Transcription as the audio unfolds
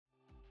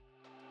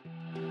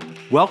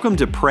Welcome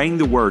to Praying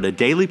the Word, a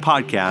daily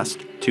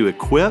podcast to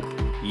equip,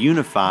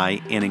 unify,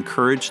 and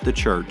encourage the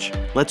church.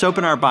 Let's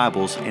open our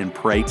Bibles and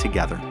pray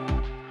together.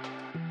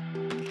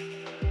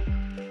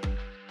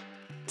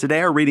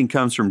 Today our reading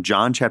comes from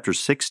John chapter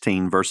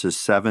 16, verses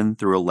 7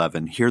 through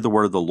 11. Hear the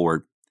word of the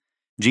Lord.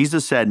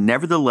 Jesus said,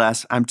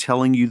 "Nevertheless, I'm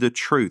telling you the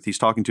truth." He's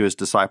talking to his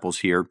disciples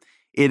here.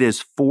 "It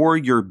is for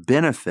your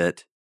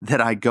benefit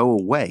that I go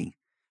away,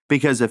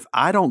 because if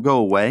I don't go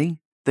away,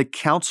 the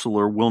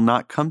counselor will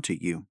not come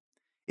to you.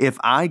 If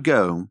I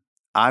go,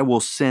 I will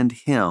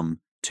send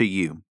him to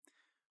you.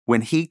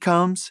 When he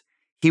comes,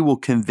 he will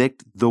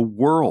convict the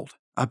world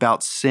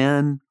about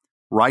sin,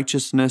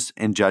 righteousness,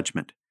 and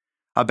judgment.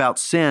 About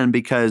sin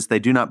because they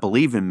do not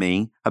believe in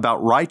me,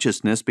 about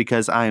righteousness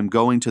because I am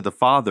going to the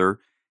Father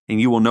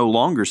and you will no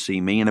longer see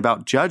me, and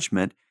about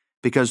judgment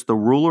because the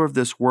ruler of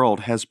this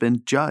world has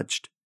been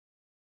judged."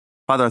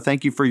 Father, I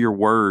thank you for your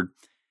word.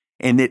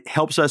 And it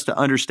helps us to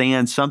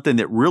understand something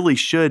that really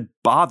should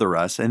bother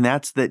us, and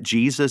that's that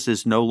Jesus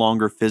is no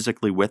longer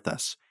physically with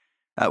us.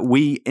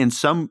 We, in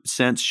some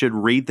sense, should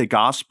read the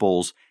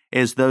Gospels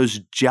as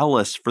those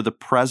jealous for the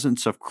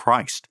presence of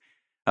Christ.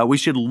 We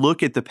should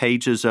look at the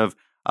pages of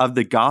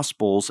the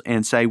Gospels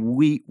and say,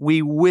 we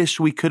wish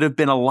we could have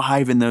been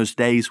alive in those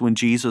days when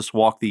Jesus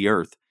walked the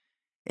earth.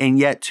 And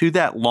yet to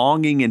that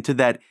longing and to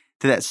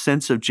that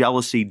sense of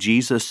jealousy,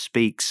 Jesus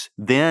speaks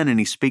then, and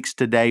he speaks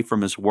today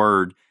from his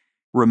word,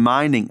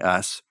 reminding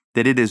us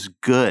that it is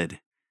good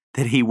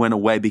that he went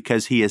away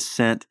because he has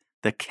sent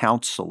the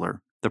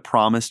counselor, the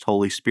promised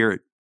Holy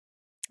Spirit.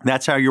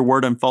 That's how your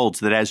word unfolds,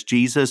 that as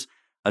Jesus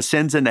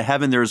ascends into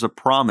heaven, there is a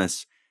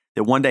promise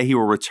that one day he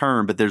will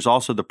return, but there's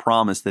also the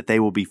promise that they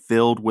will be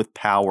filled with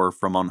power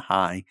from on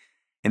high.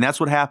 And that's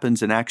what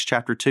happens in Acts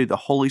chapter 2. The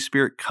Holy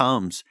Spirit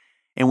comes,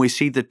 and we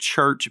see the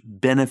church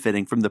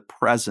benefiting from the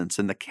presence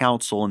and the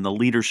counsel and the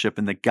leadership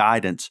and the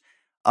guidance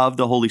of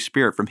the Holy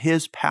Spirit, from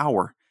his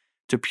power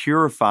to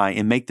purify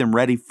and make them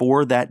ready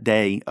for that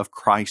day of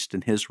Christ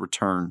and his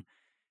return.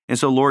 And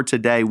so, Lord,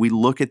 today we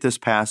look at this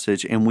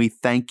passage and we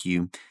thank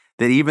you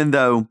that even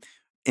though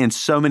in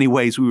so many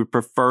ways we would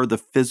prefer the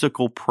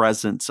physical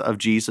presence of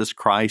Jesus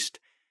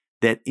Christ,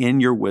 that in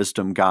your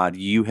wisdom, God,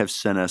 you have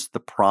sent us the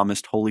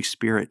promised Holy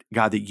Spirit.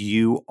 God, that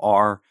you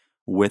are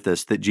with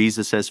us, that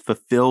Jesus has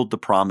fulfilled the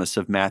promise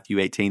of Matthew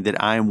 18, that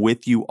I am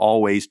with you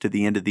always to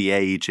the end of the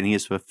age, and he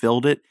has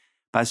fulfilled it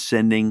by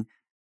sending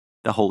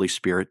the Holy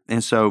Spirit.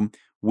 And so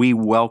we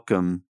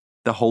welcome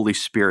the Holy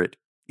Spirit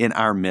in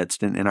our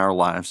midst and in our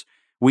lives.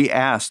 We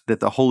ask that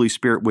the Holy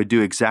Spirit would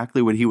do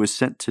exactly what he was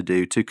sent to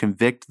do, to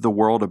convict the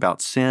world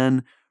about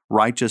sin,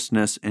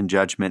 righteousness, and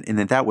judgment, and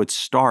that would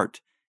start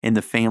in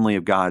the family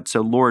of God.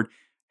 So Lord,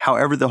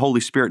 however the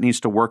Holy Spirit needs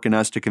to work in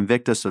us to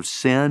convict us of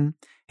sin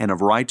and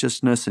of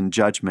righteousness and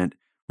judgment,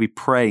 we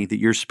pray that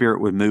your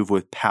Spirit would move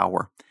with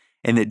power.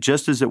 And that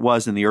just as it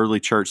was in the early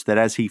church, that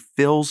as he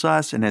fills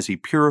us and as he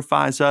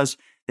purifies us,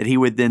 that he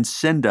would then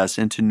send us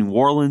into New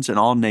Orleans and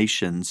all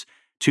nations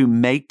to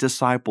make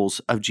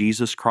disciples of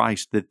Jesus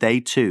Christ, that they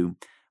too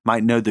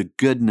might know the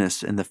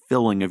goodness and the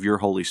filling of your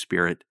Holy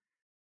Spirit.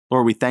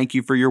 Lord, we thank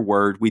you for your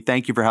word. We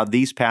thank you for how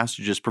these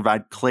passages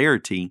provide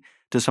clarity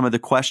to some of the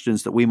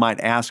questions that we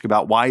might ask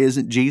about why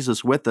isn't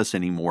Jesus with us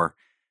anymore?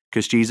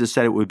 Because Jesus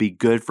said it would be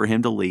good for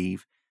him to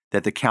leave,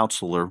 that the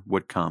counselor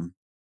would come.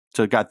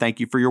 So God,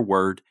 thank you for your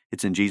word.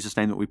 It's in Jesus'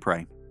 name that we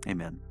pray.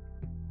 Amen.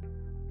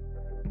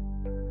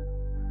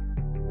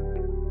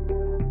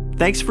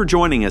 Thanks for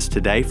joining us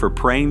today for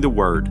Praying the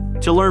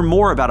Word. To learn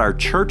more about our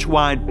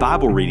church-wide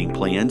Bible reading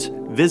plans,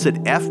 visit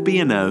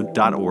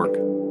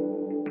FBNO.org.